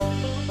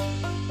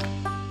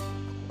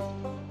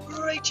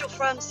Rachel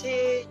Franz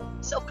here,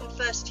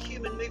 self-confessed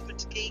human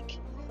movement geek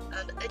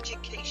and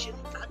education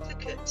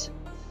advocate.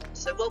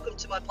 So welcome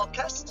to my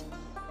podcast,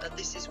 and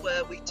this is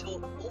where we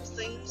talk all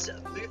things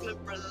movement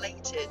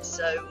related.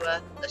 So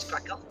let's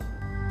crack on.